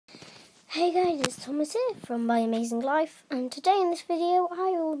Hey guys, it's Thomas here from My Amazing Life, and today in this video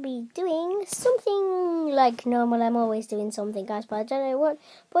I will be doing something like normal. I'm always doing something, guys, but I don't know what.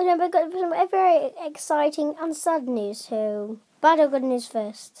 But I've got some very exciting and sad news. So, bad or good news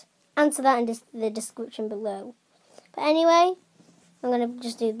first? Answer that in the description below. But anyway, I'm going to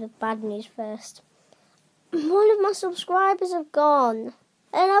just do the bad news first. One of my subscribers have gone,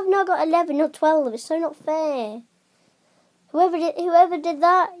 and I've now got 11, not 12. It's so not fair. Whoever did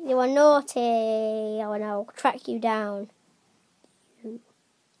that, you are naughty. I will now track you down.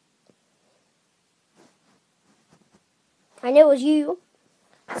 I know it was you.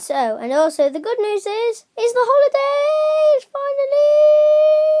 So, and also the good news is the holidays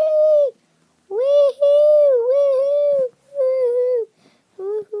finally. Woohoo! Woohoo!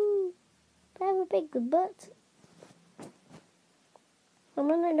 Woohoo! I have a big good butt. I'm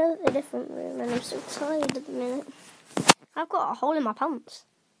in another different room, and I'm so tired at the minute. I've got a hole in my pants.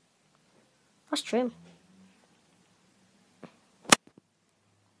 That's true.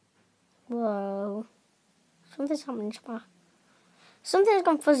 Whoa. Something's happening to my... Something's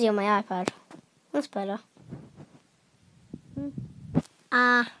gone fuzzy on my iPad. That's better.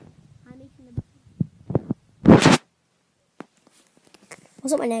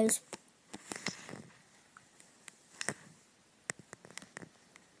 What's up my nose?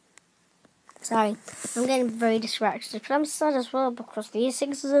 Sorry, I'm getting very distracted, but I'm sad as well because the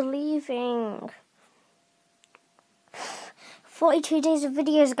E6s are leaving. 42 days of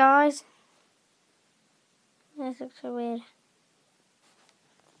videos, guys. That looks so weird.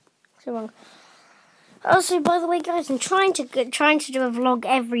 So wrong. Also, by the way, guys, I'm trying to do a vlog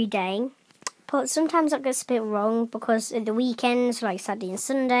every day, but sometimes that gets a bit wrong because at the weekends, like Saturday and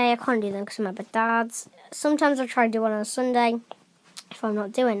Sunday, I can't do them because I'm at my dad's. Sometimes I'll try to do one on Sunday if I'm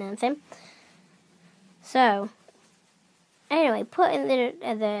not doing anything. So, anyway, put in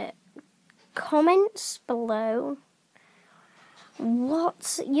the comments below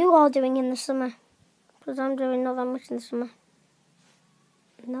what you are doing in the summer. Because I'm doing not that much in the summer.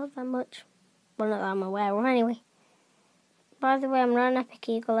 Not that much. Well, not that I'm aware of, anyway. By the way, I'm not an Epic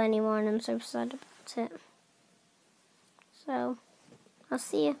Eagle anymore, and I'm so sad about it. So, I'll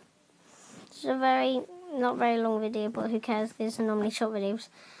see you. It's a not very long video, but who cares? These are normally short videos.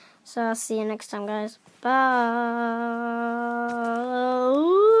 So I'll see you next time, guys. Bye.